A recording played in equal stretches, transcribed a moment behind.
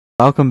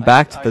Welcome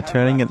back to the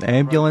Turning an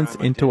Ambulance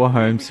into a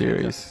Home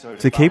series.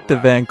 To keep the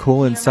van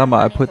cool in summer,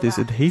 I put this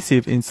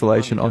adhesive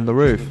insulation on the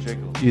roof.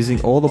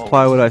 Using all the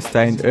plywood I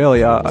stained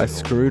earlier, I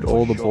screwed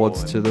all the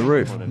boards to the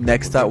roof.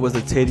 Next up was the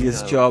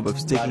tedious job of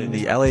sticking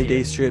the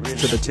LED strips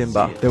to the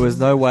timber. There was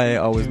no way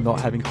I was not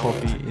having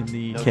coffee in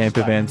the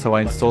camper van, so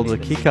I installed a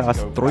kick-ass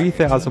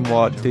 3000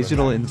 watt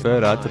digital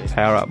inverter to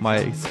power up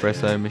my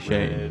espresso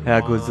machine. How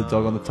good is the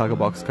dog on the Tugger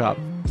Box cup?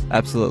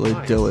 Absolutely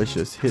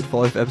delicious. Hit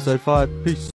follow for episode 5. Peace.